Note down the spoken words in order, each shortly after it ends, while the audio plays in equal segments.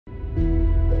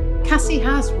Cassie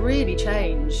has really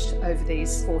changed over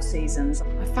these 4 seasons.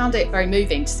 I found it very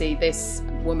moving to see this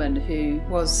woman who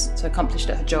was so accomplished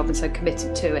at her job and so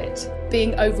committed to it,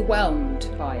 being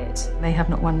overwhelmed by it. They have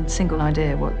not one single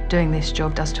idea what doing this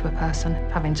job does to a person,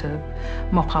 having to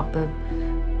mop up the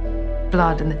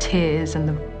blood and the tears and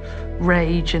the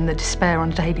rage and the despair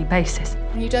on a daily basis.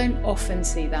 You don't often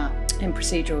see that in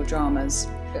procedural dramas.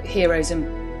 Heroes in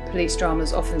police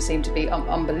dramas often seem to be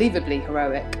unbelievably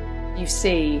heroic. You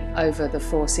see over the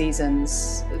 4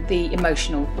 seasons the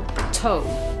emotional toll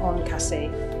on Cassie.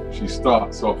 She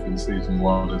starts off in season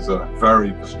 1 as a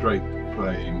very straight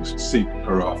playing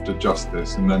seeker after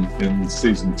justice, and then in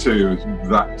season 2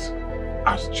 that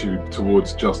attitude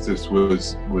towards justice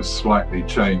was slightly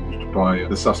changed by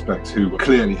the suspects who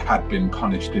clearly had been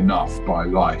punished enough by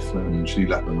life and she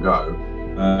let them go.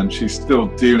 And she's still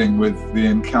dealing with the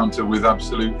encounter with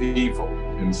absolute evil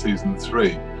in season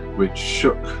 3, which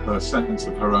shook her sense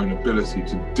of her own ability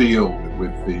to deal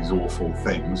with these awful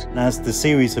things. And as the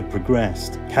series have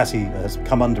progressed, Cassie has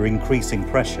come under increasing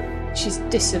pressure. She's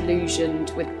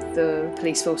disillusioned with the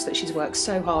police force that she's worked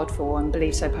so hard for and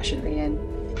believes so passionately in.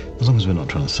 As long as we're not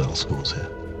trying to settle scores here.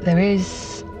 There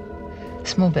is a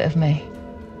small bit of me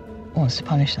who wants to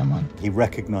punish someone. He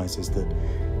recognises that,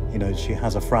 she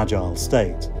has a fragile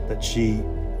state, that she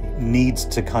needs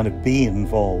to kind of be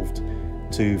involved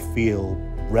to feel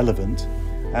relevant,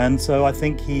 and so I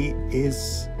think he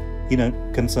is,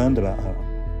 concerned about her.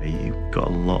 You've got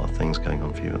a lot of things going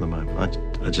on for you at the moment.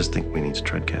 I just think we need to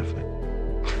tread carefully.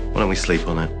 Why don't we sleep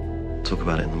on it? Talk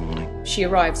about it in the morning. She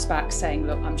arrives back saying,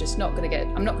 "Look, I'm not going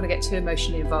to get too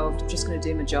emotionally involved. I'm just going to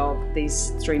do my job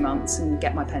these 3 months and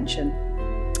get my pension."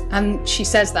 And she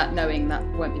says that knowing that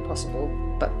won't be possible,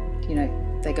 but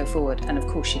they go forward, and of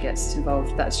course she gets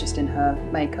involved. That's just in her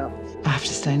makeup. I have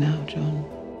to stay now, John.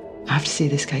 I have to see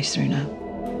this case through now.